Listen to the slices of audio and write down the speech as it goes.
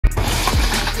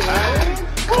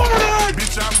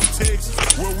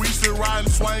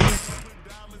riding, swinging.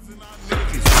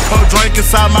 Put drink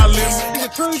inside my limo. The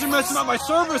trees are messing up my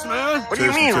service, man. What do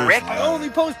you mean, Rick? I only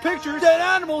post pictures of dead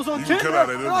animals on Tinder,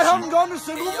 and I haven't gotten a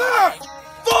single match.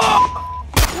 Fuck!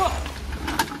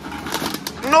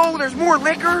 No, there's more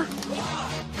liquor.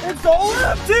 It's all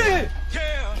empty.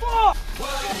 Fuck!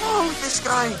 Oh, this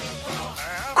guy.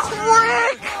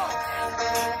 Quick!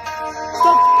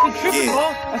 Stop f***ing tripping,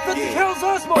 Mom. I thought the cows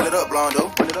us, Mom. Run it up,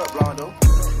 Blondo. Run it up, Blondo.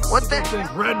 What the? These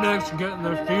rednecks are getting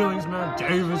their feelings, man.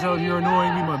 Dave is out here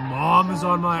annoying me. My mom is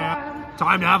on my ass.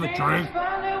 Time to have a drink.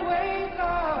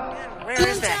 Where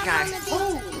is that guy?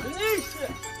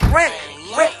 Rick,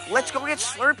 let's go get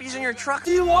Slurpees in your truck.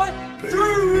 D.U.I?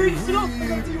 3 weeks ago, I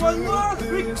got D.U.I last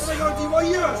week, and I got D.U.I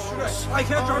yesterday. I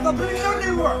can't drive that thing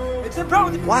anywhere. It's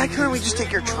impounded. Why couldn't we just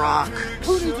take your truck?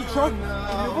 Who needs a truck?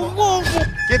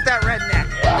 Get that redneck.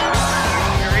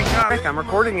 Here he comes. Rick, I'm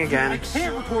recording again. I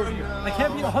can't record you. I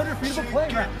can't be 100 feet of a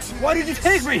playground. Why did you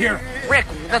take me here? Rick,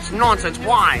 that's nonsense.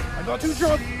 Why? I got too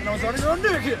drunk, and I was running around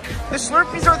naked. The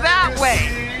Slurpees are that way.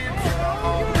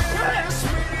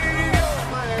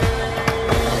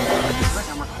 Rick,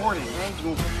 I'm recording. Thank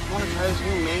you. Want to try this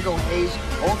new Mango Haze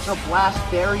Ultra Blast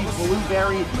Berry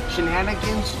Blueberry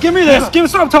Shenanigans? Give me this. Give me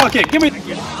some talking. Give me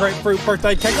grapefruit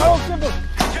birthday cake. Oh, simple.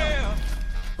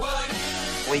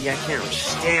 Wait, I can't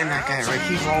stand that guy, Rick.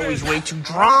 He's always way too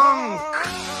drunk.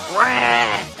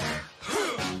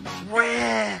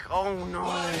 Rick. Oh no.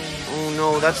 Oh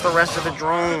no, that's the rest of the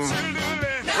drone.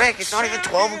 Rick, it's not even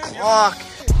 12 o'clock.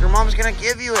 Your mom's gonna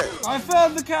give you it. I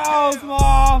fed the cows,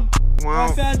 Mom.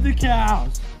 Well, I fed the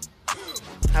cows.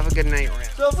 have a good night, Rick.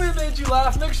 So if we made you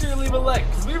laugh, make sure you leave a like,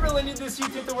 because we really need this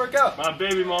YouTube to work out. My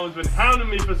baby mom has been hounding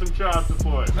me for some child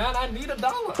support. Man, I need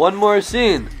 $1. One more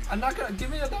scene. I'm not gonna give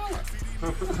me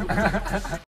 $1.